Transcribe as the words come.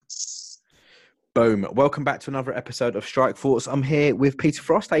Boom. Welcome back to another episode of Strike Force. I'm here with Peter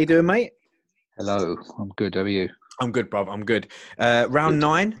Frost. How you doing, mate? Hello, I'm good. How are you? I'm good, bruv. I'm good. Round Good.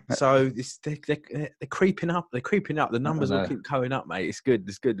 9. So they're creeping up. They're creeping up. The numbers all keep going up, mate. It's good.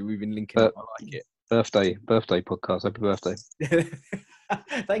 It's good. We've been linking up. I like it. Birthday podcast. Happy birthday.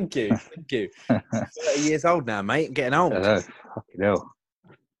 Thank you. 30 years old now, mate. Getting old. Hello. Fucking hell.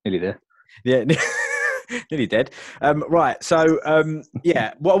 Nearly there. Yeah. Nearly dead. Right. So,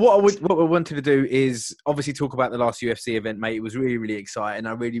 what we wanted to do is obviously talk about the last UFC event, mate. It was really, really exciting.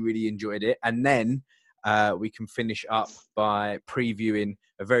 I really, really enjoyed it. And then we can finish up by previewing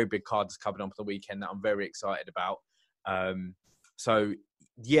a very big card that's coming on for the weekend that I'm very excited about. The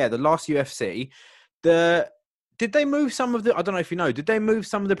last UFC, did they move some of the, I don't know if you know, did they move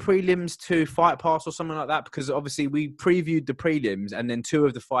some of the prelims to Fight Pass or something like that? Because obviously we previewed the prelims and then 2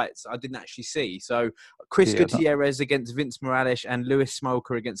 of the fights I didn't actually see. So Chris Gutierrez against Vince Morales and Lewis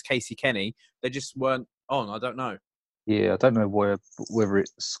Smoker against Casey Kenny, they just weren't on. I don't know. Yeah, I don't know whether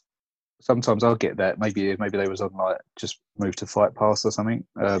it's. Sometimes I'll get that. Maybe they was on like just moved to Fight Pass or something.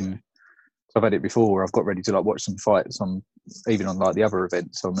 I've had it before where I've got ready to like watch some fights on, even on like the other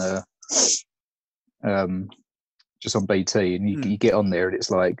events on just on BT, and you get on there and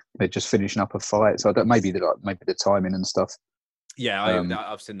it's like they're just finishing up a fight. So I don't, maybe the timing and stuff. Yeah,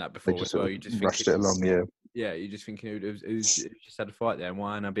 I've seen that before as well. You just rushed it along, yeah. Yeah, you're just thinking who's just had a fight there, and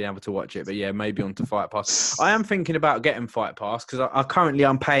why not be able to watch it? But yeah, maybe onto Fight Pass. I am thinking about getting Fight Pass because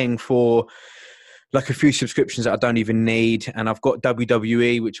I'm paying for like a few subscriptions that I don't even need, and I've got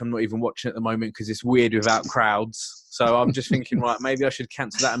WWE, which I'm not even watching at the moment because it's weird without crowds. So I'm just thinking, right, maybe I should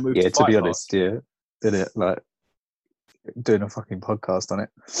cancel that and move to Fight Pass. Yeah, to be honest, yeah, did it like doing a fucking podcast on it.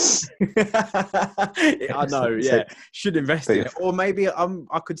 I know, yeah. Should invest in it. Or maybe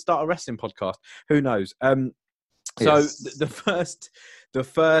I could start a wrestling podcast. Who knows? The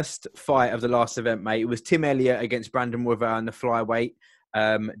first fight of the last event, mate, it was Tim Elliott against Brandon Royval in the flyweight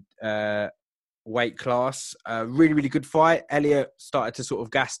weight class. Really, really good fight. Elliott started to sort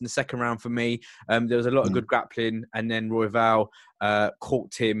of gas in the second round for me. There was a lot of good grappling, and then Royval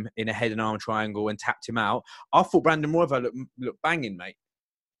caught Tim in a head and arm triangle and tapped him out. I thought Brandon Royval looked banging, mate.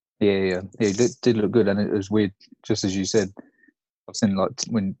 Yeah, he did look good, and it was weird, just as you said. I've seen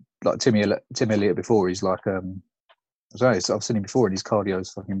Tim Elliott before. He's like, I've seen him before, and his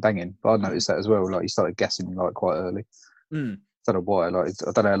cardio's fucking banging. But I noticed that as well. Like he started gassing like quite early. I don't know why. Like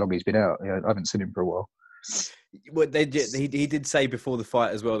I don't know how long he's been out. I haven't seen him for a while. Well, he did say before the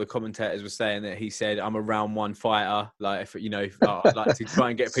fight as well. The commentators were saying that he said, "I'm a round 1 fighter. Like if I'd like to try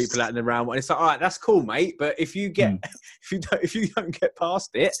and get people out in the round 1." It's like, all right, that's cool, mate. But if you get if you don't get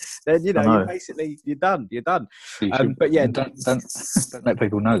past it, then you're done. You're done. But yeah, don't let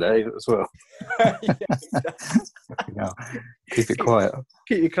people know that as well. Keep it quiet.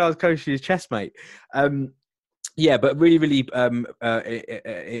 Keep your cards close to your chest, mate. Yeah, but really, really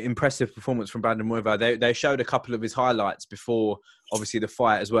impressive performance from Brandon Royval. They showed a couple of his highlights before, obviously, the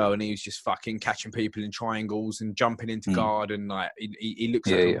fight as well, and he was just fucking catching people in triangles and jumping into guard, and like he looks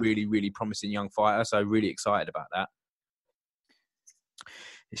like a really, really promising young fighter. So really excited about that.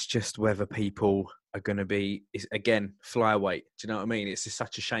 It's just whether people are going to be, again, flyweight. Do you know what I mean? It's just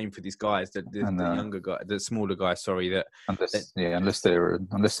such a shame for these guys, the younger guy, the smaller guys. Sorry, that unless they're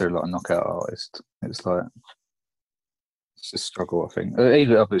like a knockout artist, it's like. It's a struggle, I think.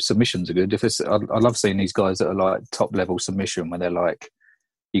 Even other submissions are good. I love seeing these guys that are like top level submission when they're like,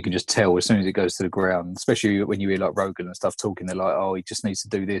 you can just tell as soon as it goes to the ground. Especially when you hear like Rogan and stuff talking, they're like, oh, he just needs to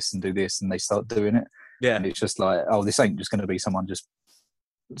do this, and they start doing it. Yeah, and it's just like, oh, this ain't just going to be someone just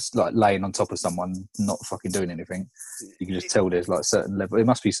like laying on top of someone, not fucking doing anything. You can just tell there's like a certain level. It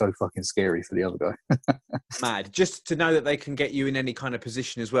must be so fucking scary for the other guy. Mad, just to know that they can get you in any kind of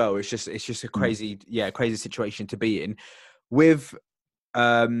position as well. It's just a crazy, crazy situation to be in. With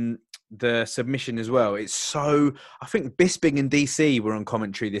the submission as well, it's so. I think Bisping and DC were on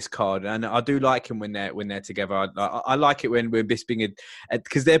commentary this card, and I do like them when they're together. I like it when Bisping,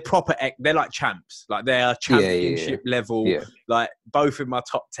 because they're proper. They're like champs, like they are championship level. Yeah. Like both in my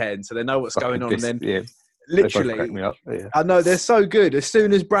top 10, so they know what's going on. And then literally, crack me up. Yeah. I know they're so good. As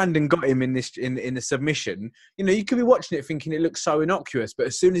soon as Brandon got him in the submission, you could be watching it thinking it looks so innocuous, but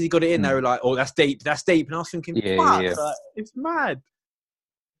as soon as he got it in, they were like, "Oh, that's deep." And I was thinking, "Fuck, like, it's mad."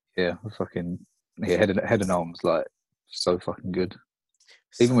 Yeah, fucking head and arms, like so fucking good.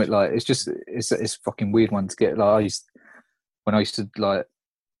 Even with like, it's fucking weird one to get. Like when I used to go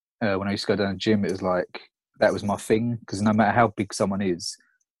down to the gym, it was like that was my thing, because no matter how big someone is,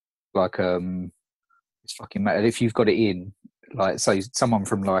 like it's fucking matter if you've got it in. Like, say someone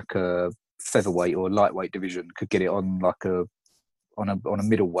from like a featherweight or lightweight division could get it on like a on a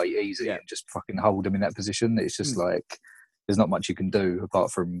middleweight easy and just fucking hold him in that position. It's just like there's not much you can do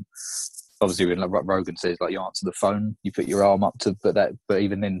apart from obviously when like Rogan says, like, you answer the phone, you put your arm up to but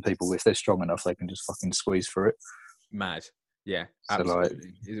even then people, if they're strong enough, they can just fucking squeeze through it. Mad. Yeah, so absolutely. Like,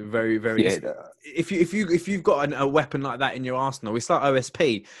 it's very, very. Yeah, if you've got a weapon like that in your arsenal, it's like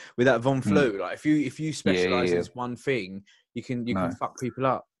OSP with that Von Flue. Like if you specialize in this one thing, you can fuck people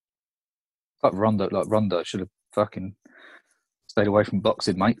up. Like Ronda should have fucking stayed away from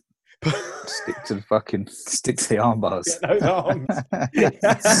boxing, mate. stick to the arm bars. Those arms.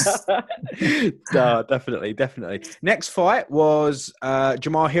 No, definitely. Next fight was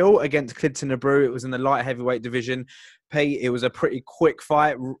Jamal Hill against Clinton Abreu. It was in the light heavyweight division. Pete, it was a pretty quick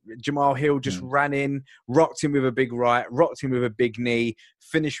fight. Jamal Hill just ran in, rocked him with a big right, rocked him with a big knee,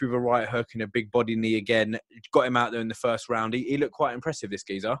 finished with a right hook and a big body knee again. Got him out there in the first round. He looked quite impressive, this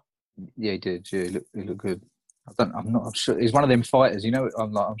geezer. Yeah, he did. Yeah, he looked good. I'm sure he's one of them fighters. You know,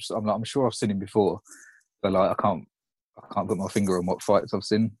 I'm sure I've seen him before, but like I can't put my finger on what fights I've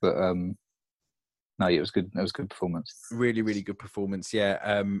seen. But no, it was good. It was a good performance. Really, really good performance.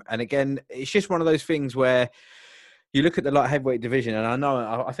 Yeah. And again, it's just one of those things where you look at the light heavyweight division, and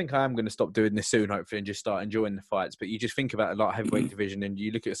I think I am going to stop doing this soon, hopefully, and just start enjoying the fights. But you just think about the light heavyweight division, and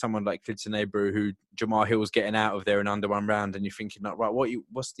you look at someone like Clinton Abreu, who Jamal Hill's getting out of there in under one round, and you're thinking, like, right,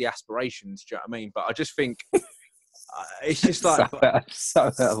 what's the aspirations? Do you know what I mean? But I just think it's just like so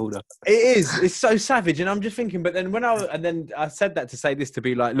out of order. It is. It's so savage, and I'm just thinking. But then I said that to say this, to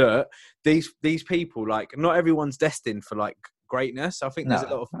be like, look, these people, like, not everyone's destined for like greatness. I think there's a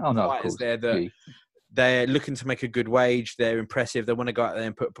lot of fighters there that. They're looking to make a good wage. They're impressive. They want to go out there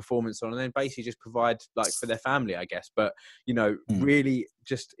and put a performance on, and then basically just provide like for their family, I guess. But really,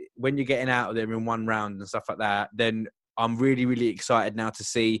 just when you're getting out of there in one round and stuff like that, then I'm really, really excited now to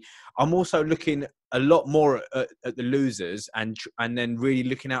see. I'm also looking a lot more at the losers and then really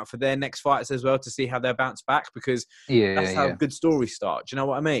looking out for their next fights as well to see how they bounce back, because that's how good stories start. Do you know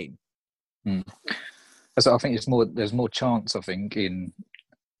what I mean? So I think there's more chance, I think, in.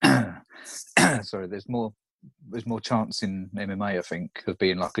 Sorry, there's more chance in MMA, I think, of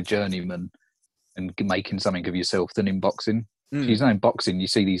being like a journeyman and making something of yourself than in boxing. You know, in boxing, you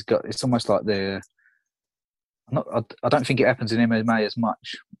see these guys. It's almost like they're not. I don't think it happens in MMA as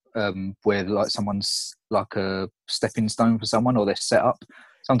much, where like someone's like a stepping stone for someone, or they're set up.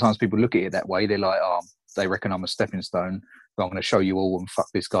 Sometimes people look at it that way. They're like, oh, they reckon I'm a stepping stone, but I'm going to show you all and fuck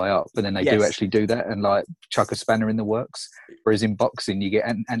this guy up. But then they do actually do that and like chuck a spanner in the works. Whereas in boxing, you get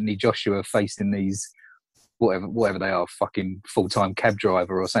Anthony Joshua facing these, whatever they are, fucking full-time cab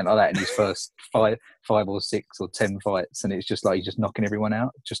driver or something like that in his first five or 6 or 10 fights. And it's just like he's just knocking everyone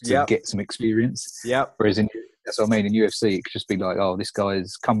out just to get some experience. Whereas that's what I mean, in UFC, it could just be like, oh, this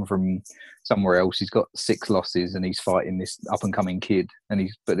guy's come from somewhere else. He's got 6 losses and he's fighting this up-and-coming kid, and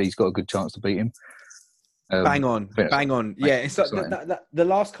he's got a good chance to beat him. Bang on. Yeah, it's like the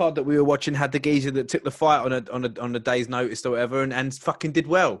last card that we were watching had the geezer that took the fight on a day's notice or whatever, and fucking did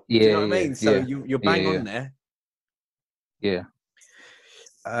well. Do you know what I mean? So you're bang on there. Yeah.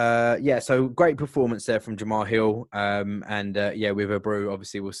 So great performance there from Jamal Hill. With Abreu,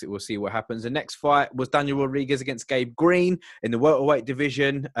 obviously we'll see what happens. The next fight was Daniel Rodriguez against Gabe Green in the welterweight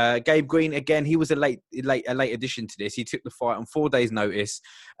division. Gabe Green, again, he was a late addition to this. He took the fight on 4 days' notice,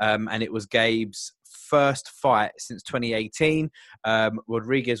 and it was Gabe's first fight since 2018.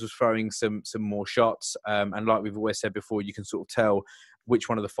 Rodriguez was throwing some more shots, and like we've always said before, you can sort of tell which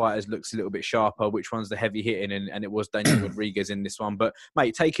one of the fighters looks a little bit sharper, which one's the heavy hitting, and it was Daniel Rodriguez in this one. But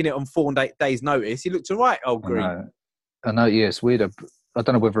mate, taking it on 4 days' notice, he looked all right, old Green. I know, yeah, it's weird. I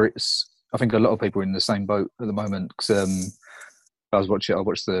don't know whether it's. I think a lot of people are in the same boat at the moment. Cause, I watched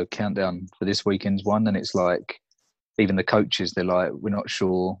the countdown for this weekend's one, and it's like even the coaches, they're like, we're not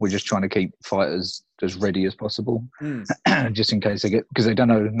sure. We're just trying to keep fighters as ready as possible, just in case because they don't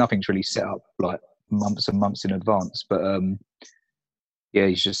know, nothing's really set up like months and months in advance. But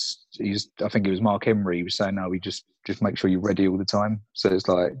he's. I think it was Mark Henry. He was saying, no, we just make sure you're ready all the time. So it's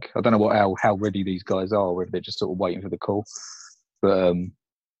like, I don't know how ready these guys are, whether they're just sort of waiting for the call. But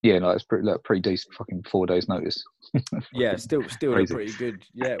it's pretty decent. Fucking 4 days notice. Yeah, still pretty good.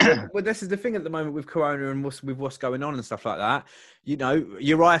 Yeah, well, this is the thing at the moment with Corona and with what's going on and stuff like that. You know,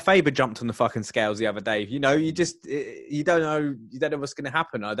 Uriah Faber jumped on the fucking scales the other day. You know, you don't know what's going to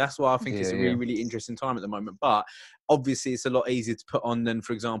happen. That's why I think it's a really, really interesting time at the moment. But obviously, it's a lot easier to put on than,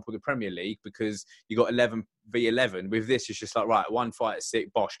 for example, the Premier League, because you got 11 v 11. With this, it's just like, right, one fight is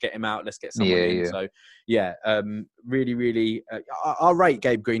sick, bosh, get him out, let's get someone in. So really, really, I rate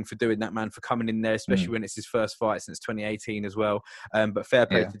Gabe Green for doing that, man, for coming in there, especially when it's his first fight fight since 2018 as well. But fair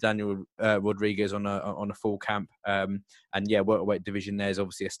play Yeah. to Daniel Rodriguez on a full camp. And yeah, welterweight division there is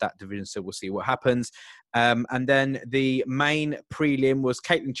obviously a stat division, so we'll see what happens. And then the main prelim was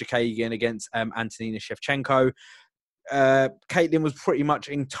Caitlin Chikagian against Antonina Shevchenko. Caitlin was pretty much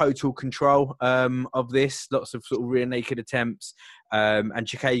in total control of this. Lots of sort of rear naked attempts, and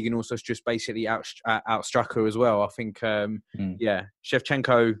Chikagian also just basically outstruck her as well. I think, yeah,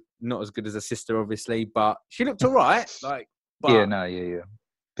 Shevchenko not as good as her sister, obviously, but she looked all right.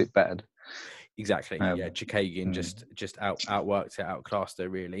 Bit battered. Exactly. Yeah, Chikagian just outworked it, outclassed her,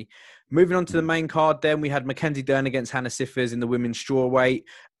 really. Moving on to the main card, then we had Mackenzie Dern against Hannah Cifers in the women's strawweight.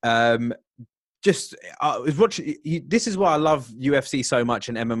 I was watching. This is why I love UFC so much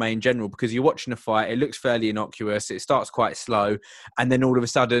and MMA in general, because you're watching a fight. It looks fairly innocuous. It starts quite slow, and then all of a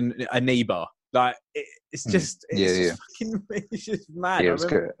sudden, a knee bar. Like it's just mad. Yeah, it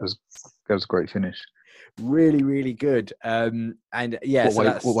was a great finish. Really, really good. And yeah,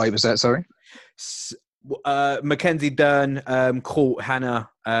 what weight was that? Sorry. Mackenzie Dern caught Hannah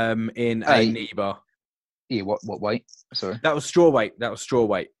in a knee bar. Yeah, what weight? Sorry. That was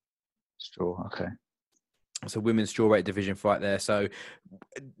strawweight. Straw, okay. It's a women's strawweight division fight there. So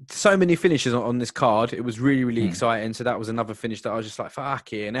many finishes on this card. It was really, really exciting. So that was another finish that I was just like,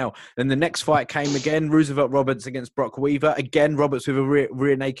 fuck yeah, now. Then the next fight came again. Roosevelt Roberts against Brock Weaver. Again, Roberts with a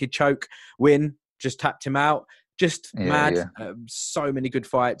rear naked choke win. Just tapped him out. Just mad. Yeah. So many good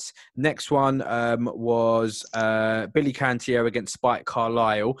fights. Next one was Billy Cantier against Spike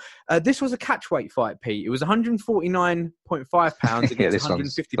Carlisle. This was a catchweight fight, Pete. It was 149.5 pounds against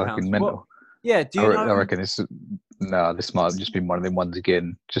 150 pounds. Mental. Yeah, do you know? I reckon this might have just been one of them ones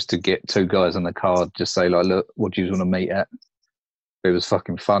again, just to get two guys on the card, just say like, look, what do you want to meet at? It was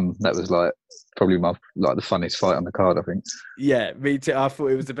fucking fun. That was like probably the funniest fight on the card, I think. Yeah, me too. I thought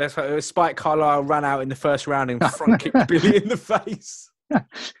it was the best fight. It was Spike Carlisle ran out in the first round and front kicked Billy in the face.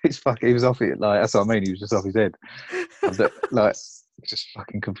 He was off it. Like that's what I mean. He was just off his head. Like just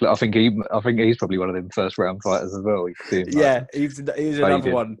fucking complete. I think he's probably one of them first round fighters as well. He's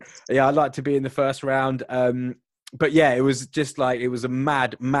another one. Yeah, I'd like to be in the first round. But yeah, it was just like, it was a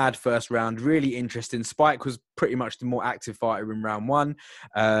mad first round. Really interesting. Spike was pretty much the more active fighter in round one.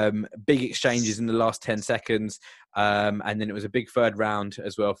 Big exchanges in the last 10 seconds. And then it was a big third round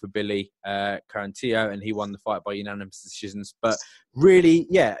as well for Billy Carantillo, and he won the fight by unanimous decisions. But really,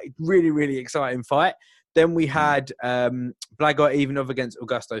 really exciting fight. Then we had Blagoy Ivanov against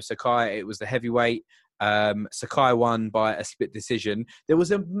Augusto Sakai. It was the heavyweight. Sakai won by a split decision. There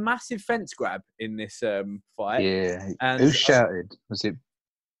was a massive fence grab in this fight. Yeah. And who shouted? Was it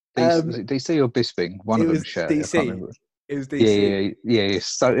DC or Bisping? One of them shouted. DC. It was DC. Yeah.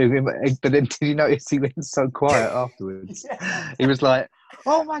 So, but then did you notice he went so quiet afterwards? Yeah. He was like,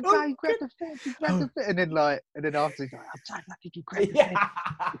 "Oh my god, he grabbed the fence, and then after he's like, "I'm so lucky you grabbed the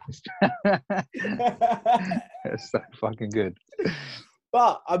fence." It's so fucking good.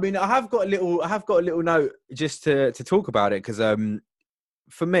 But I mean, I have got a little note just to talk about it, because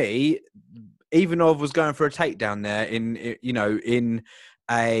for me, Ivanov was going for a takedown there in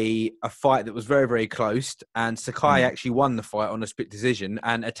a fight that was very, very close, and Sakai actually won the fight on a split decision.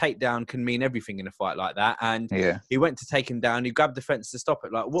 And a takedown can mean everything in a fight like that. And he went to take him down. He grabbed the fence to stop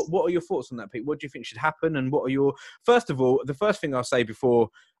it. Like, what are your thoughts on that, Pete? What do you think should happen? And what are your first of all, the first thing I'll say before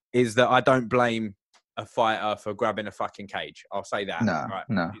is that I don't blame a fighter for grabbing a fucking cage. I'll say that.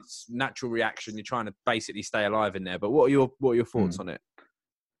 No. It's natural reaction. You're trying to basically stay alive in there. But what are your thoughts on it?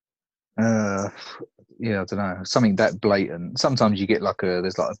 I don't know. Something that blatant. Sometimes you get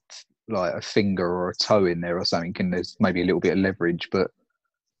there's a finger or a toe in there or something, and there's maybe a little bit of leverage, but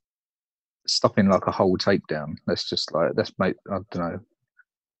stopping like a whole takedown, I don't know.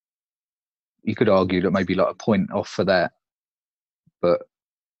 You could argue that maybe like a point off for that, but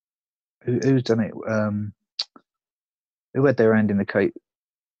who's done it? Who had their hand in the cage?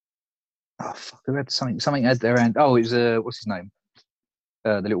 Oh fuck! Who had something had their hand? Oh, it was what's his name?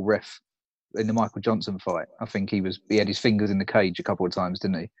 The little ref in the Michael Johnson fight. I think he had his fingers in the cage a couple of times,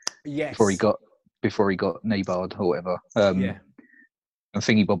 didn't he? Yes. Before he got knee barred or whatever. And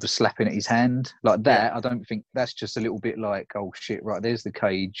Thingy Bob was slapping at his hand like that. I don't think that's just a little bit like, oh shit, right, there's the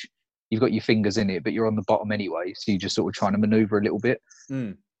cage. You've got your fingers in it, but you're on the bottom anyway, so you're just sort of trying to maneuver a little bit.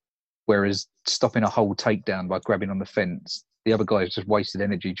 Whereas stopping a whole takedown by grabbing on the fence, the other guy's just wasted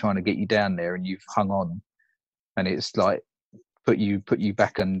energy trying to get you down there, and you've hung on, and it's like put you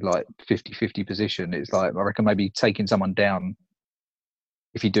back in like 50-50 position. It's like, I reckon maybe taking someone down,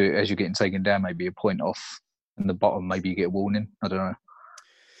 if you do it as you're getting taken down, maybe a point off, and the bottom maybe you get a warning. I don't know.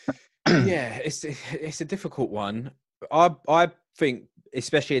 Yeah, it's a difficult one. I think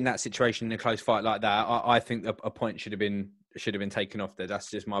especially in that situation, in a close fight like that, I think a point should have been taken off there.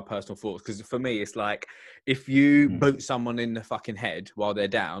 That's just my personal thoughts. Because for me, it's like if you boot someone in the fucking head while they're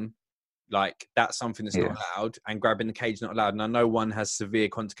down, like that's something that's not allowed, and grabbing the cage not allowed. And I know one has severe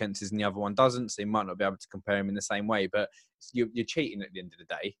consequences and the other one doesn't, so you might not be able to compare them in the same way. But you're cheating at the end of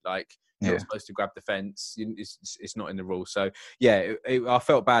the day. Like you're not supposed to grab the fence. It's not in the rules. So yeah, I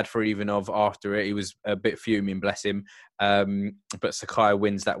felt bad for Ivanov after it. He was a bit fuming, bless him. But Sakai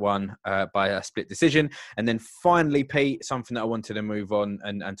wins that one by a split decision. And then finally, Pete, something that I wanted to move on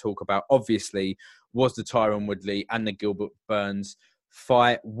and talk about, obviously, was the Tyron Woodley and the Gilbert Burns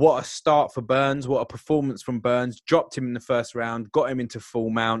fight. What a start for Burns. What a performance from Burns. Dropped him in the first round, got him into full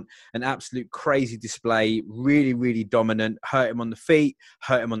mount. An absolute crazy display. Really, really dominant. Hurt him on the feet,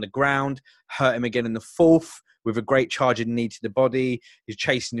 hurt him on the ground, hurt him again in the fourth with a great charging knee to the body. He's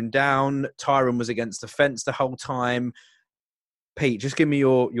chasing him down. Tyron was against the fence the whole time. Pete, just give me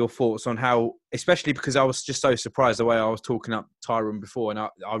your thoughts on how, especially because I was just so surprised the way I was talking up Tyron before, and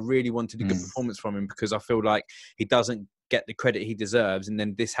I really wanted a good performance from him because I feel like he doesn't get the credit he deserves, and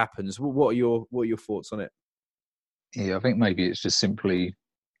then this happens. What are your thoughts on it? Yeah, I think maybe it's just simply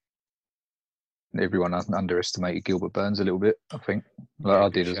everyone underestimated Gilbert Burns a little bit. I think, I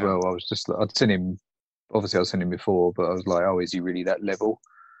did as well. I was just, I'd seen him. Obviously, I'd seen him before, but I was like, oh, is he really that level?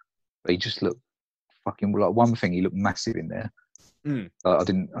 But he just looked fucking like. One thing, he looked massive in there. I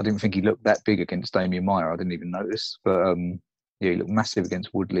didn't think he looked that big against Damian Maia. I didn't even notice, but he looked massive against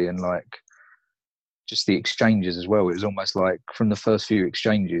Woodley, and like just the exchanges as well. It was almost like from the first few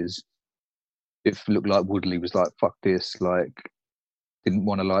exchanges, it looked like Woodley was like, "Fuck this!" Like didn't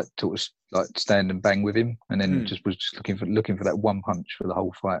want to like stand and bang with him, and then just was just looking for that one punch for the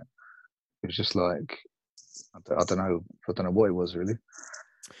whole fight. It was just like I don't know what it was really.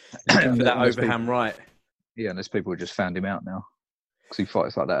 Looking for that overhand right. Yeah, unless people just found him out now. Because he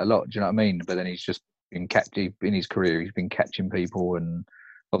fights like that a lot, do you know what I mean? But then he's just been captive in his career. He's been catching people, and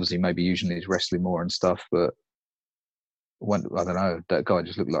obviously maybe using his wrestling more and stuff. But I don't know. That guy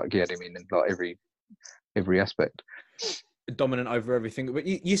just looked like he had him in like every aspect. Dominant over everything. But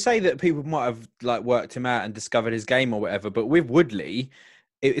you say that people might have like worked him out and discovered his game or whatever. But with Woodley,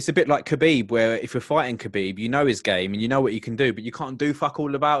 it's a bit like Khabib, where if you're fighting Khabib, you know his game and you know what he can do, but you can't do fuck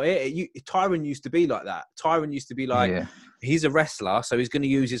all about it. Tyron used to be like that. Tyron used to be like, he's a wrestler, so he's going to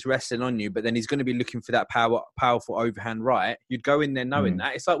use his wrestling on you, but then he's going to be looking for that powerful overhand right. You'd go in there knowing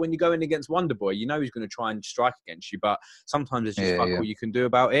that. It's like when you go in against Wonderboy, you know he's going to try and strike against you, but sometimes there's just fuck all you can do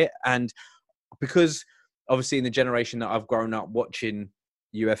about it. And because obviously in the generation that I've grown up watching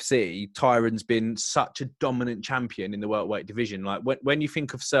UFC, Tyron's been such a dominant champion in the welterweight division. Like when you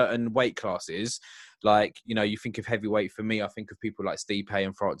think of certain weight classes, like, you know, you think of heavyweight. For me, I think of people like Stipe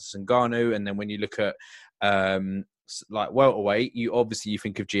and Francis Ngannou. And then when you look at like welterweight, you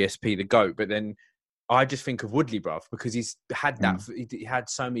think of GSP, the GOAT. But then I just think of Woodley, bruv, because he's had that. He had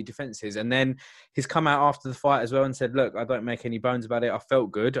so many defenses. And then he's come out after the fight as well and said, look, I don't make any bones about it. I felt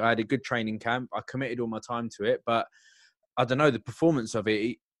good. I had a good training camp. I committed all my time to it. But I don't know, the performance of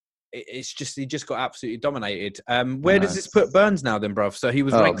it, it's just, he just got absolutely dominated. Where does this put Burns now then, bruv? So he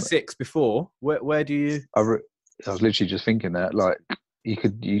was ranked 6 before. Where do you... I was literally just thinking that, like, you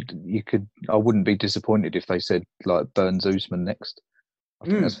could, I wouldn't be disappointed if they said, like, Burns Usman next. I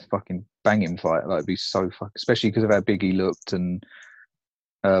think that's a fucking banging fight. Like, it'd be so fucking, especially because of how big he looked and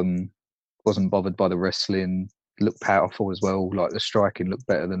wasn't bothered by the wrestling, looked powerful as well. Like, the striking looked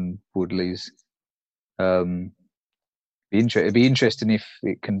better than Woodley's. It'd be interesting if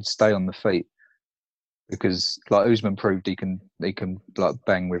it can stay on the feet, because like Usman proved he can like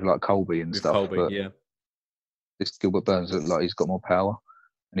bang with like Colby and stuff. Colby, but yeah. This Gilbert Burns looked like he's got more power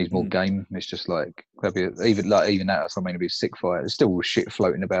and he's more game. It's just like even that. I mean, it'd be a sick fight. There's still shit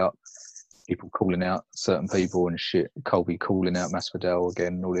floating about, people calling out certain people and shit. Colby calling out Masvidal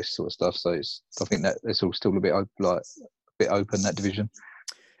again, and all this sort of stuff. So I think that it's all still a bit open, that division.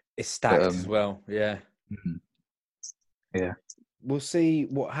 It's stacked as well. Yeah. Yeah, we'll see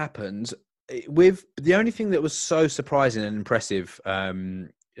what happens. With the only thing that was so surprising and impressive,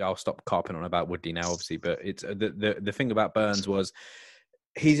 I'll stop carping on about Woodley now, obviously, but it's the thing about Burns was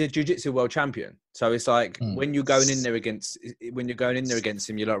he's a jiu-jitsu world champion. So it's like when you're going in there against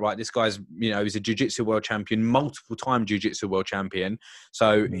him, you're like, right, this guy's, he's a jiu-jitsu world champion, multiple time jiu-jitsu world champion.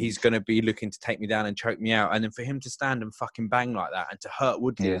 So he's going to be looking to take me down and choke me out. And then for him to stand and fucking bang like that and to hurt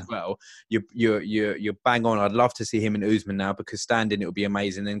Woodley as well, you're bang on. I'd love to see him and Usman now, because standing, it would be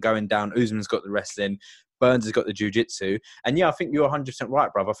amazing. And going down, Usman's got the wrestling, Burns has got the jiu-jitsu. And yeah, I think you're 100% right,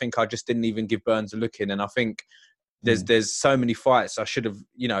 bruv. I think I just didn't even give Burns a look in. And I think There's so many fights. I should have,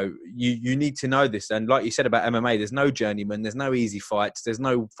 you need to know this. And like you said about MMA, there's no journeyman, there's no easy fights, there's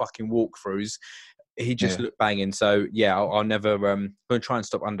no fucking walkthroughs. He just looked banging. So yeah, I'll never going to try and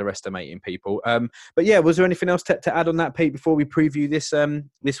stop underestimating people. But yeah, was there anything else to add on that, Pete, before we preview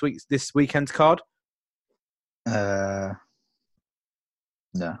this weekend's card? No.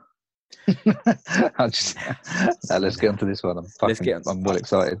 Let's get on to this one. I'm well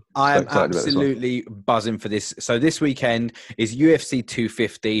excited. I am absolutely buzzing for this. So this weekend is UFC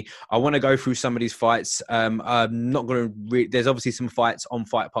 250. I want to go through some of these fights. I'm not going to. There's obviously some fights on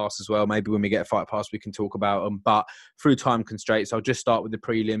Fight Pass as well. Maybe when we get a Fight Pass, we can talk about them. But through time constraints, I'll just start with the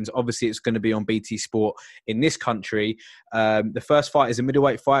prelims. Obviously, it's going to be on BT Sport in this country. The first fight is a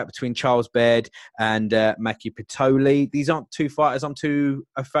middleweight fight between Charles Baird and Maki Pitolo. These aren't two fighters I'm too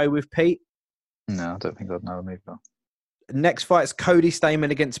afraid with, Pete. No, I don't think I'd know him either. Next fight is Cody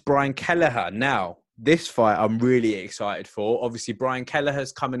Stamann against Brian Kelleher. Now, this fight I'm really excited for. Obviously, Brian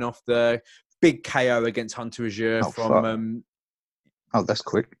Kelleher's coming off the big KO against Hunter Azure from... that's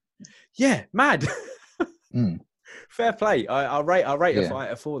quick. Yeah, mad. Fair play. I rate a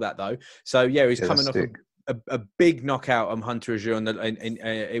fighter for that, though. So, yeah, he's coming off a big knockout on Hunter Azure.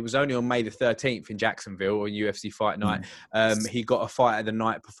 It was only on May the 13th in Jacksonville on UFC Fight Night. He got a fight of the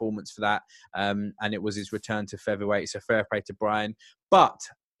night performance for that, and it was his return to featherweight. So fair play to Brian. But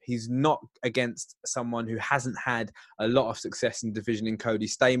he's not against someone who hasn't had a lot of success in the division in Cody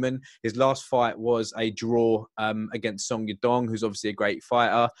Stamann. His last fight was a draw against Song Yadong, who's obviously a great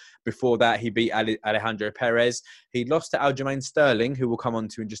fighter. Before that, he beat Alejandro Perez. He lost to Aljamain Sterling, who we'll come on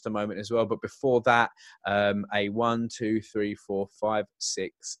to in just a moment as well. But before that, a 1, 2, 3, 4, 5,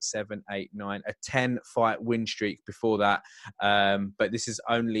 6, 7, 8, 9, a 10-fight win streak before that. But this is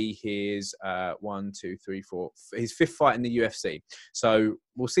only his 1, 2, 3, 4, his fifth fight in the UFC. So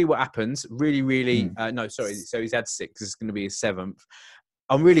we'll see what happens. So he's had 6. This is going to be his 7th.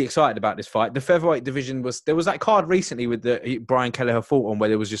 I'm really excited about this fight. The featherweight division there was that card recently with the Brian Kelleher fought on where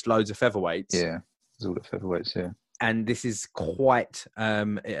there was just loads of featherweights. Yeah, there's all the featherweights, yeah. And this is quite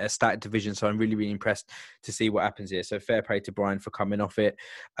a stacked division, so I'm really, really impressed to see what happens here. So fair play to Brian for coming off it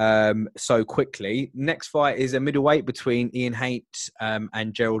so quickly. Next fight is a middleweight between Ian Haight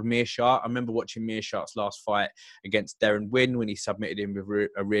and Gerald Meerschaert. I remember watching Meerschaert's last fight against Darren Wynn when he submitted him with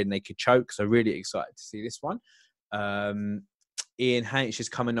a rear naked choke. So really excited to see this one. Ian Haight is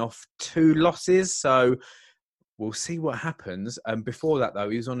coming off 2 losses, so we'll see what happens. Before that, though,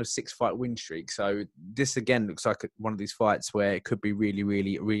 he was on a 6-fight win streak. So this, again, looks like one of these fights where it could be really,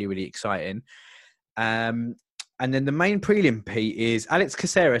 really, really, really exciting. And then the main prelim, Pete, is Alex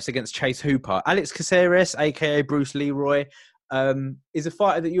Caceres against Chase Hooper. Alex Caceres, a.k.a. Bruce Leroy, is a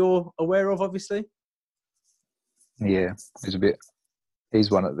fighter that you're aware of, obviously? Yeah, he's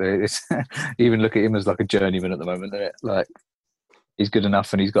one of the... even look at him as like a journeyman at the moment, isn't it? Like, he's good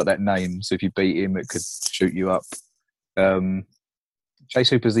enough and he's got that name, so if you beat him, it could shoot you up. Chase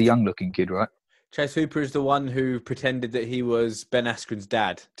Hooper's the young-looking kid, right? Chase Hooper is the one who pretended that he was Ben Askren's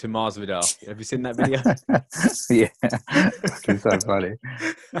dad to Masvidal. Have you seen that video? Yeah. It's so funny.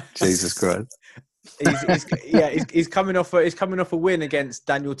 Jesus Christ. He's coming off a win against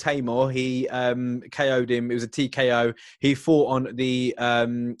Daniel Tamor. He KO'd him. It was a TKO. He fought on the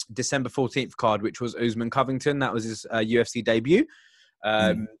December 14th card, which was Usman Covington. That was his UFC debut.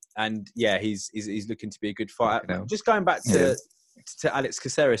 And yeah, he's looking to be a good fighter. Just going back to Alex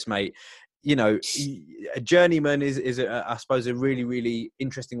Caceres, mate. You know, a journeyman is I suppose a really, really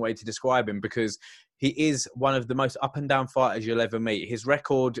interesting way to describe him, because he is one of the most up and down fighters you'll ever meet. His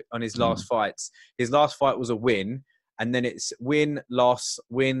record on his last fights, his last fight was a win, and then it's win, loss,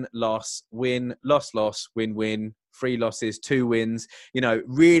 win, loss, win, loss, win, win, 3 losses, 2 wins. You know,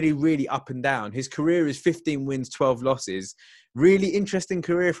 really, really up and down. His career is 15 wins, 12 losses. Really interesting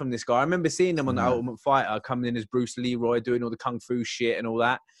career from this guy. I remember seeing him on The Ultimate Fighter, coming in as Bruce Leroy, doing all the kung fu shit and all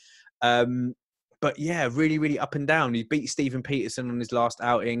that. But yeah, really, really up and down. He beat Stephen Peterson on his last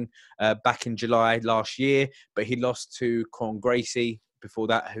outing back in July last year, but he lost to Con Gracie before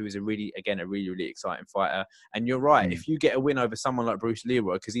that, who is a really, really exciting fighter. And you're right, if you get a win over someone like Bruce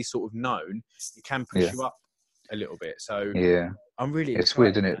Leroy, because he's sort of known, he can push you up a little bit. So yeah, I'm really excited. It's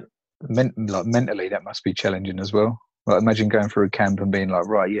weird, isn't it? Mentally, that must be challenging as well. Like, imagine going through a camp and being like,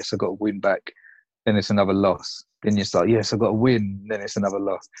 right, yes, I got a win back, then it's another loss. Then you're like, yes, I got a win. Then it's another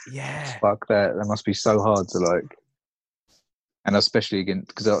loss. Yeah. Fuck that. That must be so hard to like. And especially again,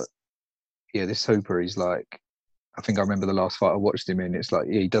 because this Hooper is like, I think I remember the last fight I watched him in. It's like,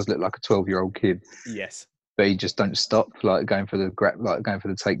 he does look like a 12-year-old kid. Yes. But he just don't stop, like going for the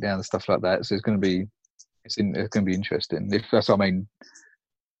takedown and stuff like that. So it's going to be, it's going to be interesting. If that's what I mean.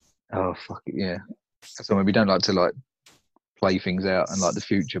 Oh fuck it, yeah. So we don't like to like play things out and like the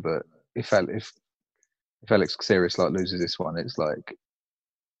future, but if Alex Caceres like loses this one, it's like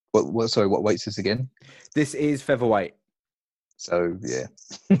what weights this again? This is featherweight. So yeah,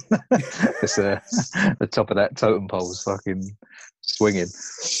 it's the top of that totem pole is fucking swinging.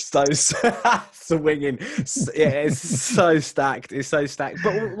 So swinging, yeah, it's so stacked. It's so stacked.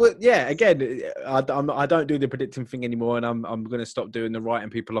 But yeah, again, I don't do the predicting thing anymore, and I'm going to stop doing the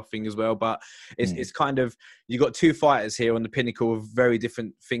writing people off thing as well. But it's kind of, you got two fighters here on the pinnacle of very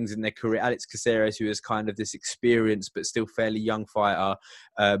different things in their career. Alex Caceres, who is kind of this experienced but still fairly young fighter,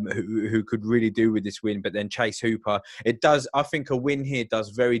 who could really do with this win. But then Chase Hooper, I think a win here does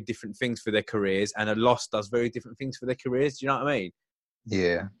very different things for their careers, and a loss does very different things for their careers. Do you know what I mean?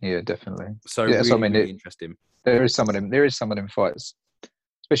 Yeah, definitely. So yeah, really, so I mean, really interesting. There is some of them fights,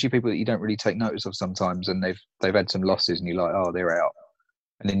 especially people that you don't really take notice of sometimes, and they've had some losses, and you're like, oh, they're out,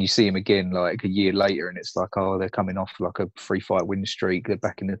 and then you see them again like a year later, and it's like, oh, they're coming off like a 3-fight win streak, they're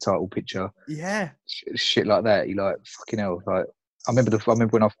back in the title picture. Yeah, shit like that. You like, fucking hell. Like I remember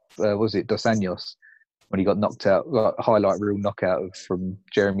when was it Dos Anjos when he got knocked out, like highlight reel knockout from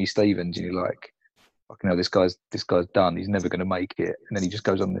Jeremy Stevens, and you're like, fucking hell, this guy's done. He's never going to make it, and then he just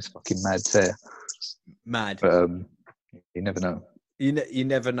goes on this fucking mad tear. Mad. But you never know. You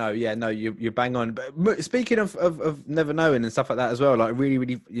never know. Yeah, no, you're bang on. But speaking of never knowing and stuff like that as well, like really,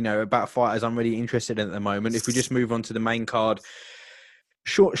 really, about fighters I'm really interested in at the moment. If we just move on to the main card,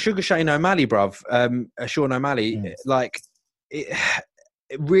 Sugar Shane O'Malley, bruv, Sean O'Malley,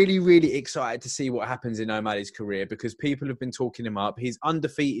 really, really excited to see what happens in O'Malley's career, because people have been talking him up. He's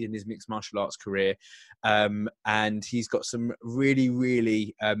undefeated in his mixed martial arts career, and he's got some really,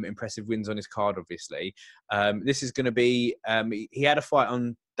 really impressive wins on his card, obviously. This is going to be... he had a fight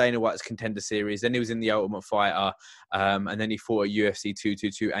on Dana White's Contender Series, then he was in the Ultimate Fighter, and then he fought at UFC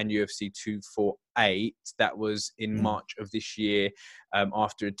 222 and UFC 248. That was in March of this year.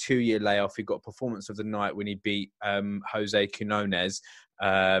 After a 2-year layoff, he got Performance of the Night when he beat Jose Quinones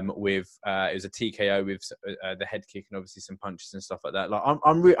with it was a TKO with the head kick and obviously some punches and stuff like that. Like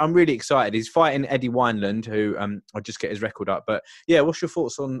I'm really excited. He's fighting Eddie Wineland, who I'll just get his record up. But yeah, what's your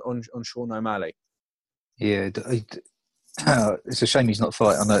thoughts on Sean O'Malley? Yeah, it's a shame he's not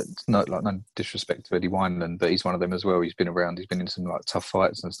fighting. I know it's not like no disrespect to Eddie Wineland, but he's one of them as well. He's been around. He's been in some like tough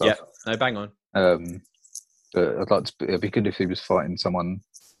fights and stuff. Yeah, no, bang on. But it'd be good if he was fighting someone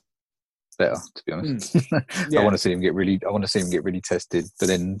better, to be honest. Yeah. I want to see him get really tested. But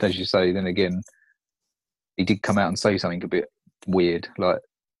then, as you say, then again, he did come out and say something a bit weird, like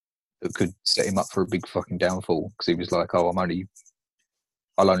that could set him up for a big fucking downfall, because he was like, "Oh,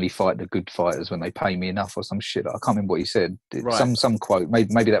 I'll only fight the good fighters when they pay me enough," or some shit. I can't remember what he said. Right. Some quote.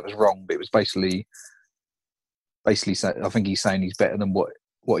 Maybe that was wrong, but it was basically. I think he's saying he's better than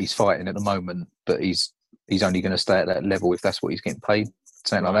what he's fighting at the moment, but he's only going to stay at that level if that's what he's getting paid,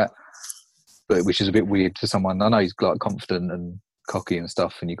 something like that. But which is a bit weird for someone. I know he's like confident and cocky and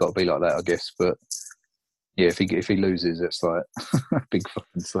stuff, and you've got to be like that, I guess. But yeah, if he loses, it's like a big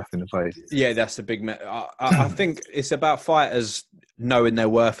fucking slap in the face. Yeah, that's a big. I think it's about fighters knowing their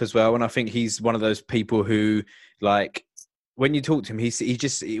worth as well, and I think he's one of those people who, like, when you talk to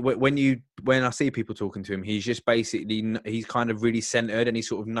him, when I see people talking to him, he's just basically, he's kind of really centered, and he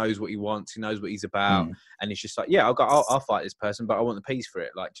sort of knows what he wants, he knows what he's about, and he's just like, yeah, I'll fight this person, but I want the piece for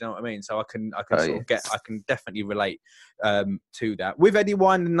it. Like, do you know what I mean? So I can I can definitely relate to that. With Eddie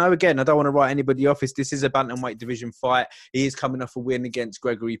Wineland, no, again, I don't want to write anybody off. This is a bantamweight division fight. He is coming off a win against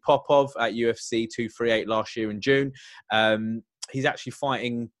Gregory Popov at UFC 238 last year in June. He's actually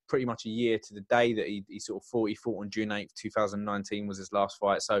fighting pretty much a year to the day that he sort of fought. He fought on June 8th, 2019 was his last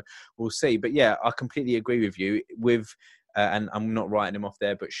fight. So we'll see. But yeah, I completely agree with you. And I'm not writing him off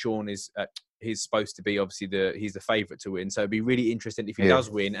there, but Sean is he's supposed to be obviously he's the favourite to win. So it'd be really interesting if he does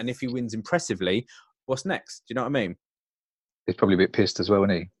win, and if he wins impressively, what's next? Do you know what I mean? He's probably a bit pissed as well,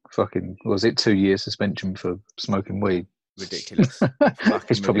 isn't he? Fucking, was it 2 years suspension for smoking weed? Ridiculous.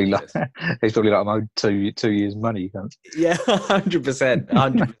 He's probably like I'm owed 2 years money. Yeah,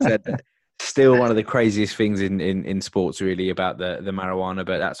 100%. Still one of the craziest things in sports, really, about the marijuana,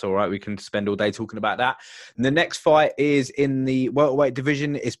 but that's all right. We can spend all day talking about that. And the next fight is in the welterweight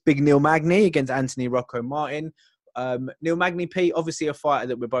division. It's Big Neil Magny against Anthony Rocco Martin. Neil Magny, Pete, obviously a fighter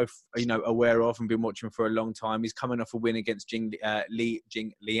that we're both aware of and been watching for a long time. He's coming off a win against Jing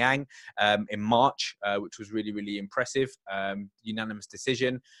Liang in March, which was really, really impressive. Unanimous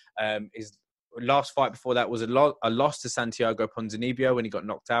decision. His last fight before that was a loss to Santiago Ponzinibbio when he got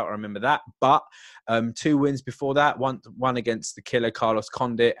knocked out. I remember that. But 2 wins before that, one against the killer Carlos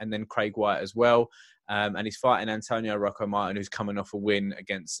Condit and then Craig White as well. And he's fighting Antonio Rocco Martin, who's coming off a win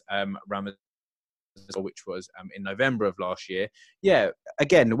against Ramazan which was in November of last year. Yeah,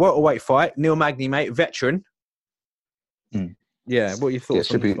 again, welterweight fight. Neil Magny, mate, veteran. Yeah, what are your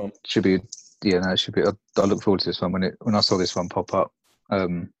thoughts on this one? Should be. Yeah, no, it should be. I look forward to this one when I saw this one pop up.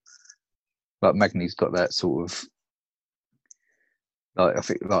 Like Magny's got that sort of I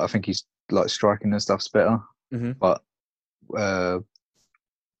think he's like striking and stuff's better. Mm-hmm. But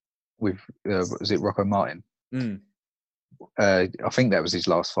with was it Rocco Martin? I think that was his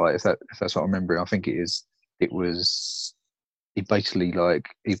last fight. If that's what I'm remembering, I think it is. It was. He basically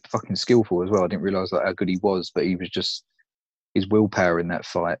he's fucking skillful as well. I didn't realise how good he was, but he was just his willpower in that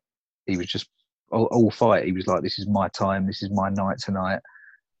fight. He was just all fight. He was like, "This is my time. This is my night tonight."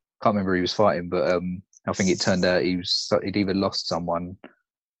 Can't remember who he was fighting, but I think it turned out he'd either lost someone,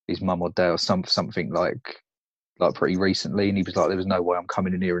 his mum or dad, or something like pretty recently, and he was like, "There was no way I'm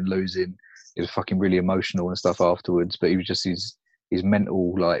coming in here and losing." He was fucking really emotional and stuff afterwards, but he was just his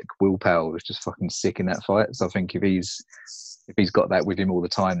mental willpower was just fucking sick in that fight. So I think if he's got that with him all the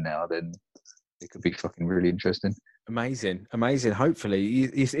time now, then it could be fucking really interesting. Amazing. Hopefully,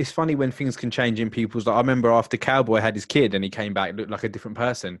 it's funny when things can change in people's. I remember after Cowboy had his kid and he came back, looked like a different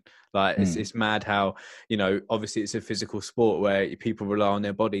person. It's mad how obviously it's a physical sport where people rely on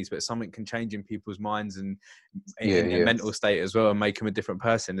their bodies, but something can change in people's minds and in their mental state as well and make them a different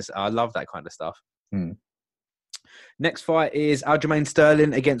person. I love that kind of stuff. Next fight is Aljamain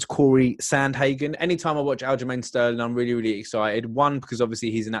Sterling against Corey Sandhagen. Anytime I watch Aljamain Sterling, I'm really, really excited. One, because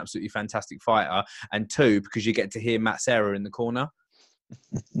obviously he's an absolutely fantastic fighter. And two, because you get to hear Matt Serra in the corner.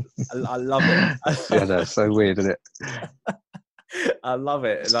 I love it. Yeah, that's so weird, isn't it? I love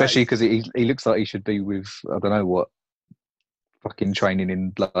it. Especially because he looks like he should be with, I don't know what, fucking training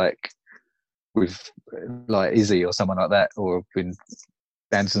in with Izzy or someone like that, or been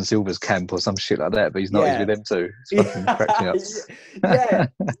Anderson Silva's camp or some shit like that, but he's not. He's with them too. It's fucking cracking up. Yeah,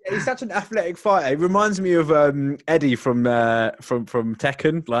 he's such an athletic fighter. It reminds me of Eddie from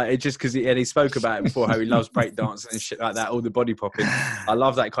Tekken. It just because he spoke about it before how he loves breakdancing and shit like that, all the body popping. I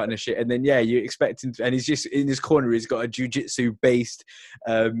love that kind of shit. And then you expect him, and he's just in his corner. He's got a jiu-jitsu based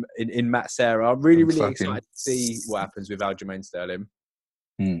in Matt Serra. I'm really, really excited to see what happens with Aljamain Sterling.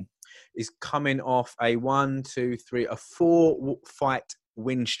 He's coming off a 4 fight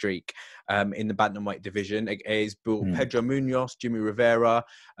win streak in the bantamweight division. He's built Pedro Munoz, Jimmy Rivera.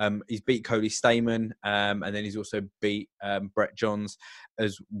 He's beat Cody Stamann, and then he's also beat Brett Johns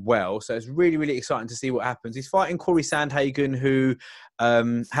as well. So it's really, really exciting to see what happens. He's fighting Corey Sandhagen, who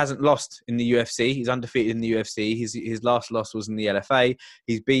hasn't lost in the UFC. He's undefeated in the UFC. His last loss was in the LFA.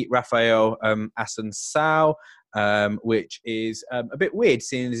 He's beat Rafael Assunção, which is a bit weird,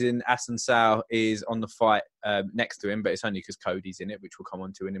 seeing as in Assunção is on the fight next to him, but it's only because Cody's in it, which we'll come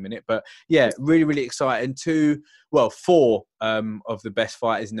on to in a minute. But yeah, really, really exciting. 4 of the best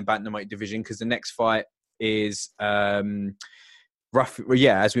fighters in the bantamweight division, because the next fight is as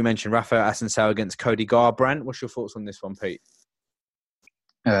we mentioned, Rafael Assunção against Cody Garbrandt. What's your thoughts on this one, Pete?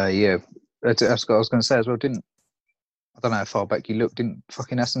 Yeah, that's what I was going to say as well. I don't know how far back you looked. Didn't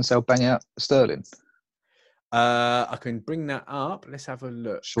fucking Assunção bang out Sterling? I can bring that up. Let's have a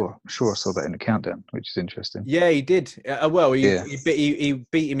look. Sure, I saw that in the countdown, which is interesting. Yeah, he did. He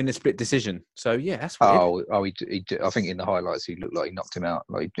beat him in a split decision. So yeah, that's weird. He did. I think in the highlights he looked like he knocked him out.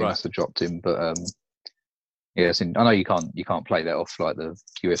 He must have dropped him. But I know you can't play that off the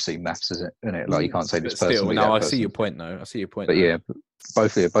UFC maths, isn't it? You can't say this person. Still, no, I see your point though. But yeah,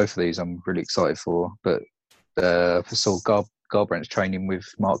 both of these I'm really excited for. But I saw Garbrandt's training with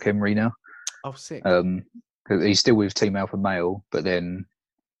Mark Henry now. Oh, sick. He's still with Team Alpha Male, but then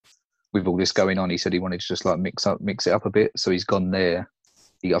with all this going on, he said he wanted to just mix it up a bit. So he's gone there.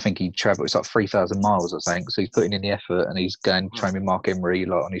 I think he travelled. It's 3,000 miles, I think. So he's putting in the effort, and he's going to train with Mark Emery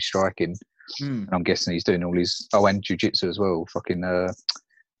on his striking. And I'm guessing he's doing all his and jiu-jitsu as well. Fucking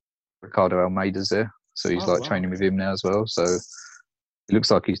Ricardo Almeida's there, so he's training with him now as well. So it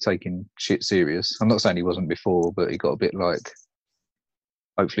looks like he's taking shit serious. I'm not saying he wasn't before, but he got a bit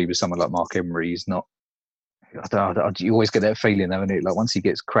hopefully with someone like Mark Emery, he's not. I don't know, you always get that feeling, though, isn't it? Once he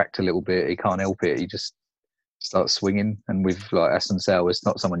gets cracked a little bit, he can't help it. He just starts swinging. And with Assunção, it's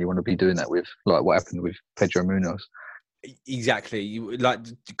not someone you want to be doing that with. What happened with Pedro Munoz. Exactly.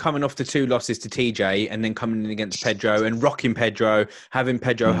 Coming off the 2 losses to TJ and then coming in against Pedro and rocking Pedro, having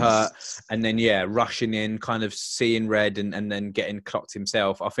Pedro hurt, and then rushing in, kind of seeing red and then getting clocked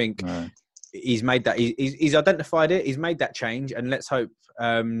himself. I think he's made that. He's identified it. He's made that change, and let's hope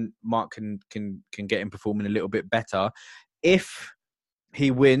Mark can get him performing a little bit better. If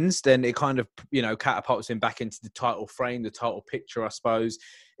he wins, then it kind of catapults him back into the title frame, the title picture, I suppose.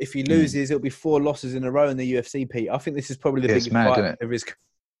 If he loses, it'll be 4 losses in a row in the UFC, Pete. I think this is probably the biggest fight of his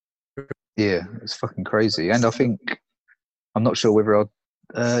career. Yeah, it's fucking crazy. And I think I'm not sure whether I'll.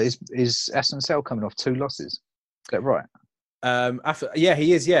 Is Aston Sale coming off 2 losses? Is that right? Yeah,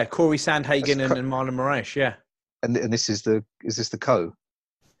 he is. Yeah, Corey That's Sandhagen and Marlon Moraes. Yeah, and this is the co?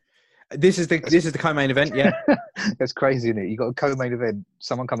 this is the co-main event. Yeah, That's crazy, isn't it? You got a co-main event,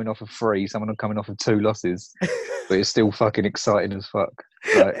 someone coming off of 3, someone coming off of 2 losses, but it's still fucking exciting as fuck.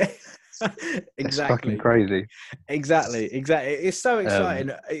 Like, it's fucking exactly. crazy. Exactly. It's so Um,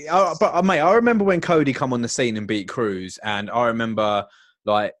 exciting. But mate, I remember when Cody come on the scene and beat Cruz, and I remember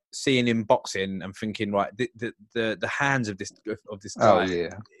like seeing him boxing and thinking, right, the hands of this oh guy,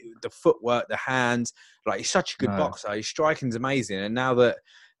 yeah, the footwork, the hands, like he's such a good no, boxer. His striking's amazing, and now that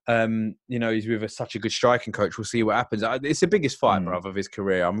he's with such a good striking coach, we'll see what happens. It's the biggest fight, brother, of his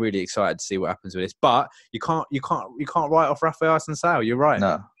career. I'm really excited to see what happens with this. But you can't write off Rafael Assunção. You're right.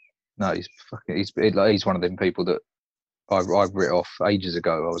 no, no. He's one of them people that I writ off ages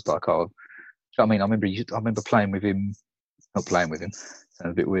ago. I was like, oh, I mean, I remember playing with him, not playing with him.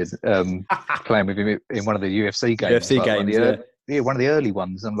 Sounds a bit weird. Playing with him in one of the UFC games, UFC like games, one of the early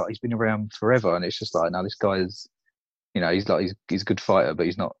ones. I'm like, he's been around forever, and it's just like, no, this guy's, he's a good fighter, but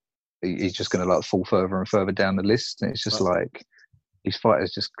he's not. He's just going to like fall further and further down the list, and it's just like these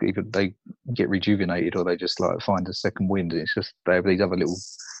fighters just either they get rejuvenated or they just like find a second wind. And it's just they have these other little.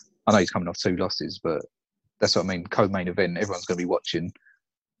 I know he's coming off 2 losses, but that's what I mean. Co-main event, everyone's going to be watching.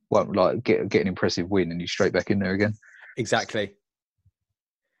 Won't like get an impressive win, and you're straight back in there again. Exactly.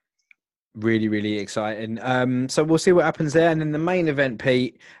 Really, really exciting. So we'll see what happens there. And then the main event,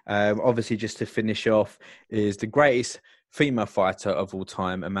 Pete, obviously just to finish off, is the greatest female fighter of all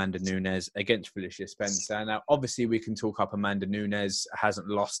time, Amanda Nunes, against Felicia Spencer. Now, obviously, we can talk up Amanda Nunes, hasn't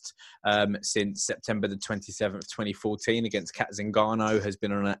lost since September the 27th, 2014 against Kat Zingano, has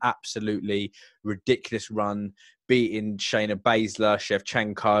been on an absolutely ridiculous run, beating Shayna Baszler,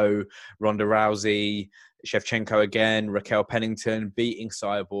 Shevchenko, Ronda Rousey, Shevchenko again, Raquel Pennington, beating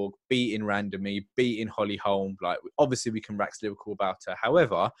Cyborg, beating Randomly, beating Holly Holm. Like, obviously, we can wax lyrical about her.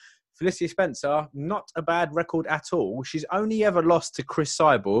 However, Felicia Spencer, not a bad record at all. She's only ever lost to Chris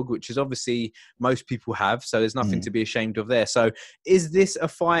Cyborg, which is obviously most people have. So there's nothing to be ashamed of there. So is this a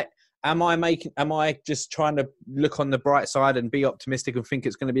fight? Am I just trying to look on the bright side and be optimistic and think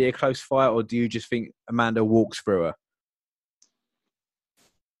it's going to be a close fight, or do you just think Amanda walks through her?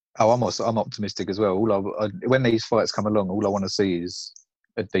 Oh, I'm optimistic as well. When these fights come along, all I want to see is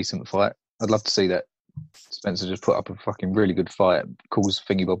a decent fight. I'd love to see that Spencer just put up a fucking really good fight, cause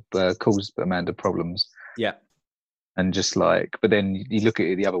Amanda problems. Yeah. And just like, but then you look at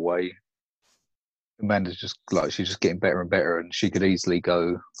it the other way, Amanda's just like, she's just getting better and better, and she could easily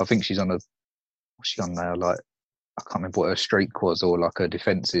go. I think she's on what's she on now? Like, I can't remember what her streak was or like her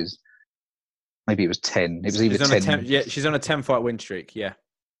defenses. Maybe it was 10. It was either 10. Yeah, she's on a 10-fight win streak. Yeah.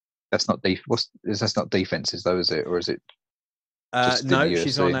 That's not that's not defenses though, is it? Or is it? No,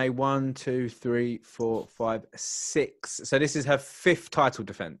 she's on a 1, 2, 3, 4, 5, 6. So this is her 5th title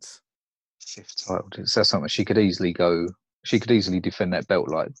defense. 5th title. So that's something she could easily go. She could easily defend that belt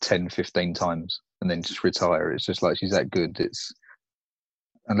like 10, 15 times and then just retire. It's just like she's that good. It's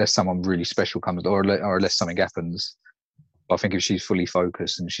unless someone really special comes or unless something happens. I think if she's fully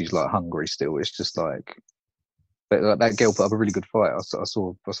focused and she's like hungry still, it's just like. But that girl put up a really good fight. I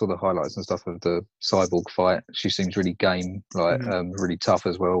saw the highlights and stuff of the Cyborg fight. She seems really game, like really tough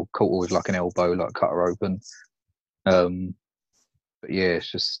as well. Caught her with like an elbow, like cut her open. But yeah,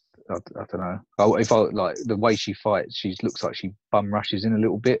 it's just I don't know. If I like the way she fights, she looks like she bum rushes in a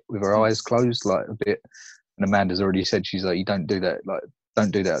little bit with her eyes closed, like a bit. And Amanda's already said she's like, you don't do that, like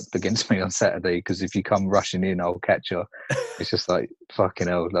don't do that against me on Saturday because if you come rushing in, I'll catch her. It's just like fucking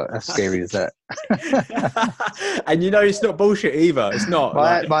hell, like how scary is that? And it's not bullshit either. It's not.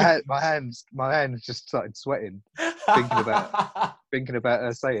 My hands just started sweating thinking about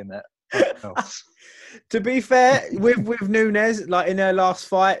her saying that. Oh. To be fair, with Nunes, like in her last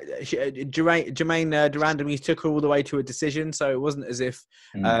fight, Jermaine Durandamy took her all the way to a decision. So it wasn't as if,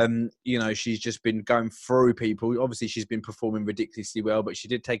 she's just been going through people. Obviously, she's been performing ridiculously well, but she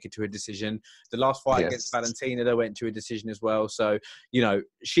did take it to a decision. The last fight against Valentina, they went to a decision as well. So,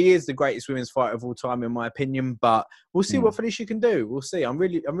 she is the greatest women's fighter of all time, in my opinion. But we'll see what Felicia can do. We'll see. I'm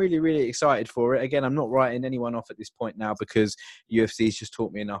really, really excited for it. Again, I'm not writing anyone off at this point now because UFC's just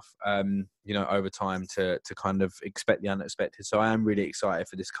taught me enough, over time to kind of expect the unexpected. So I am really excited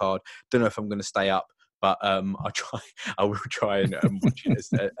for this card. Don't know if I'm going to stay up, but I will try and watch it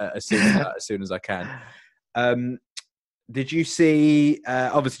as soon as I can. Did you see,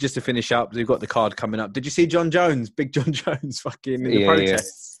 obviously just to finish up, we've got the card coming up. Did you see John Jones, Big John Jones fucking in the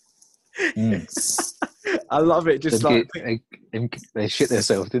protest? Mm. I love it. Just like They shit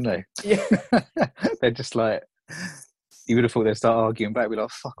themselves, didn't they? yeah, They're just like, you would have thought they'd start arguing back. Be like,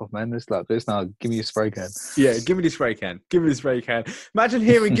 fuck off, man. It's like, but it's not. Give me your spray can. yeah. Give me the spray can. Give me the spray can. Imagine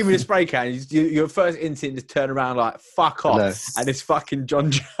hearing "Give me the spray can." Your first instinct is turn around like "fuck off," and it's fucking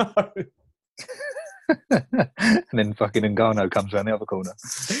John Jones. And then fucking Ngannou comes around the other corner.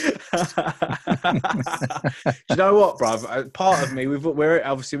 Do you know what, bruv? Part of me, we're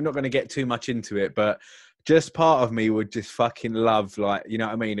obviously we're not going to get too much into it, but just part of me would just fucking love, like, you know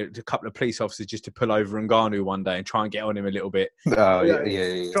what I mean, a couple of police officers just to pull over Ngannou one day and try and get on him a little bit. Oh,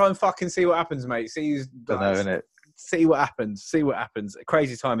 yeah. Try and fucking see what happens, mate. I know, innit? See what happens. See what happens. A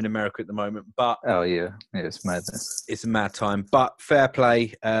crazy time in America at the moment, but oh yeah, it's madness. It's a mad time. But fair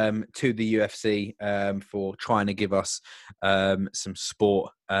play to the UFC for trying to give us some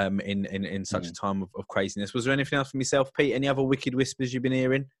sport in such a time of craziness. Was there anything else from yourself, Pete? Any other wicked whispers you've been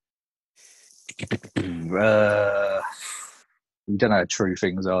hearing? We don't know how true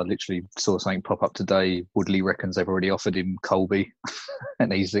things are. Literally saw something pop up today. Woodley reckons they've already offered him Colby,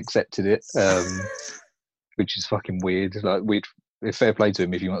 and he's accepted it. Which is fucking weird. Like, fair play to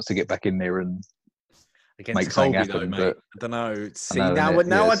him if he wants to get back in there and against make something Colby, happen. though, but I don't know. See, I know,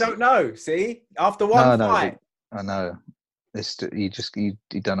 now I don't know. See, after one fight, I know. You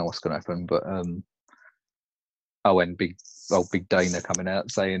don't know what's going to happen. But and big Dana coming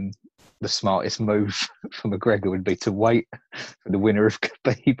out saying the smartest move for McGregor would be to wait for the winner of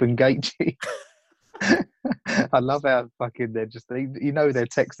Khabib and Gaethje. I love how fucking they're just, they're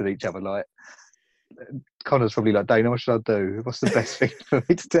texting each other like. Connor's probably like, Dana, what should I do? What's the best thing for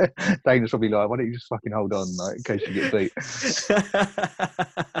me to do? Dana's probably like, why don't you just fucking hold on, like, in case you get beat.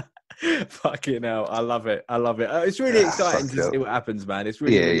 Fucking hell, I love it. It's really exciting to see what happens, man. It's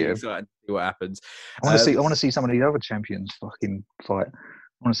really exciting to see what happens. I want to see some of the other champions fucking fight.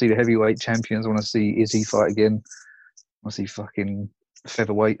 I want to see the heavyweight champions. I want to see Izzy fight again. I want to see fucking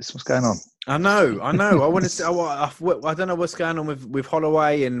featherweights. What's going on? I know. I want to see. I don't know what's going on with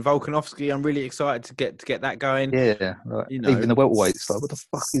Holloway and Volkanovski. I'm really excited to get that going. Yeah, right. Even the welterweights. Like,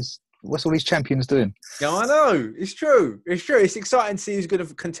 what's all these champions doing? Yeah, I know. It's true. It's exciting to see who's going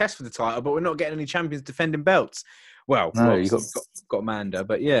to contest for the title, but we're not getting any champions defending belts. Well, no, you got Amanda,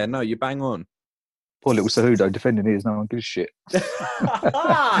 but yeah, no, you're bang on. Poor little Cejudo defending his. No one gives a shit. Isn't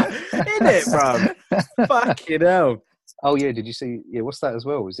it, bro? Fucking hell. Oh yeah, did you see? Yeah, what's that as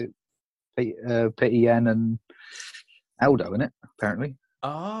well? Was it Petty Yan and Aldo, isn't it? Apparently.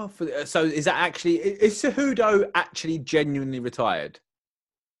 Oh, so is that actually? Is Cejudo actually genuinely retired?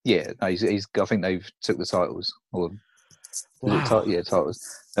 Yeah, no, he's. I think they've took the titles. Or wow. Titles.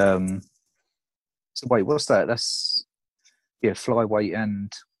 So wait, what's that? That's flyweight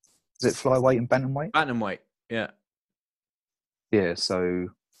and is it flyweight and bantamweight? Bantamweight, yeah. Yeah, so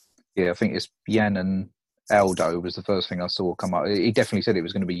I think it's Yan and Aldo was the first thing I saw come up. He definitely said it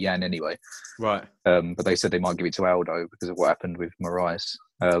was going to be Yan anyway. Right. But they said they might give it to Aldo because of what happened with Moraes.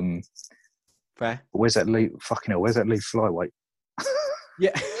 Fair. Where's that Lee? Fucking hell, where's that Lee flyweight?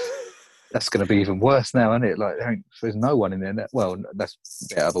 Yeah. That's going to be even worse now, isn't it? Like, there's no one in there. Well, that's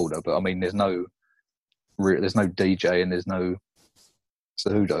out of order, but I mean, there's no DJ and there's no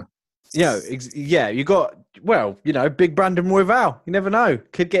Cejudo. Yeah, you got, big Brandon Royval. You never know.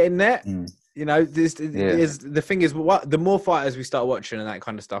 Could get in there. You know, the thing is, the more fighters we start watching and that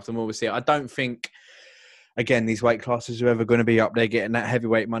kind of stuff, the more we see it. I don't think, again, these weight classes are ever going to be up there getting that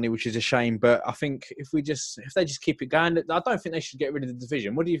heavyweight money, which is a shame. But I think if they just keep it going, I don't think they should get rid of the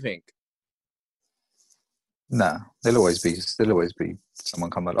division. What do you think? No, there'll always be someone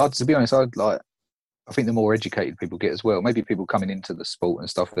coming. To be honest, I think the more educated people get as well. Maybe people coming into the sport and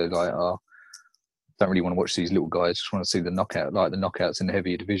stuff, they're like, don't really want to watch these little guys. Just want to see the knockouts in the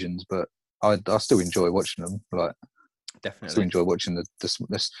heavier divisions. But I still enjoy watching them. Like, definitely, I still enjoy watching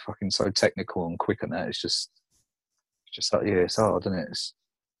this fucking so technical and quick and that. It's just like, it's hard, isn't it?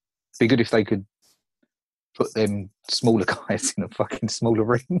 It'd be good if they could put them smaller guys in a fucking smaller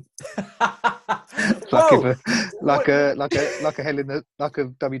ring. like a hell in a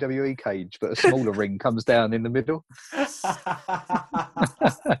WWE cage, but a smaller ring comes down in the middle.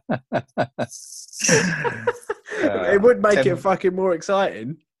 It would make it fucking more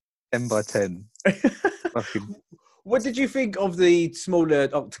exciting. 10 by 10. Fucking. What did you think of the smaller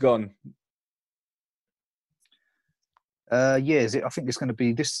octagon? I think it's going to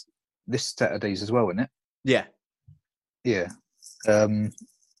be this Saturdays as well, isn't it? Yeah. Yeah. These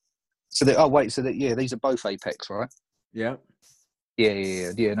are both Apex, right? Yeah.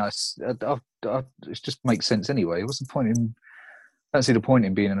 Yeah. No, it just makes sense anyway. What's the point I don't see the point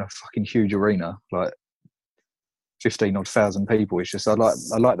in being in a fucking huge arena. Like, 15,000 people. It's just I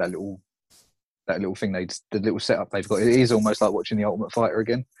like that little thing the little setup they've got. It is almost like watching the Ultimate Fighter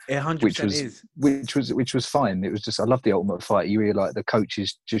again. It 100% is. Which was fine. It was just I love the Ultimate Fighter. You hear like the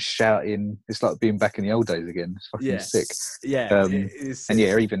coaches just shouting. It's like being back in the old days again. It's fucking sick. Yeah, it is sick. And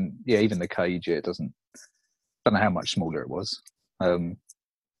even the cage. It doesn't. Don't know how much smaller it was.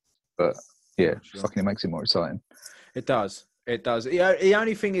 But yeah, fucking it makes it more exciting. It does. The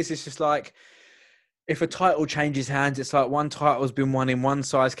only thing is, it's just like, if a title changes hands, it's like one title's been won in one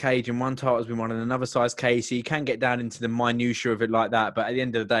size cage and one title's been won in another size cage. So you can get down into the minutiae of it like that. But at the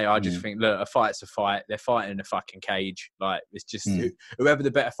end of the day, I just think, look, a fight's a fight. They're fighting in a fucking cage. Like, it's just whoever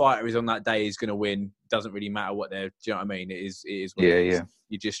the better fighter is on that day is going to win. Doesn't really matter what they're. Do you know what I mean? It is what it is.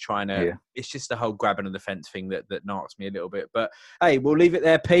 You're just trying to. Yeah. It's just the whole grabbing of the fence thing that knocks me a little bit. But hey, we'll leave it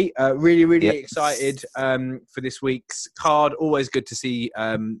there, Pete. Really excited for this week's card. Always good to see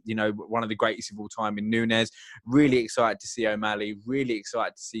one of the greatest of all time in Nunes. Really excited to see O'Malley. Really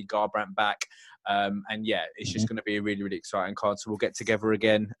excited to see Garbrandt back. And yeah, it's just going to be a really exciting card. So we'll get together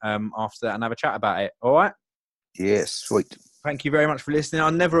again after that and have a chat about it. All right. Yes, sweet. Thank you very much for listening.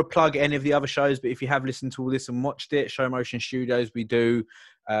 I'll never plug any of the other shows, but if you have listened to all this and watched it, Show Motion Studios, we do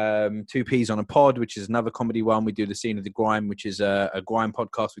Two Peas on a Pod, which is another comedy one. We do The Scene of the Grime, which is a grime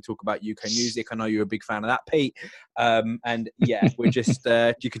podcast. We talk about UK music. I know you're a big fan of that, Pete. And yeah, we're just,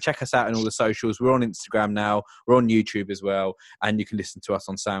 you can check us out on all the socials. We're on Instagram now. We're on YouTube as well. And you can listen to us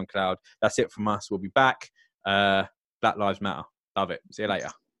on SoundCloud. That's it from us. We'll be back. Black Lives Matter. Love it. See you later.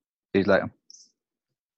 See you later.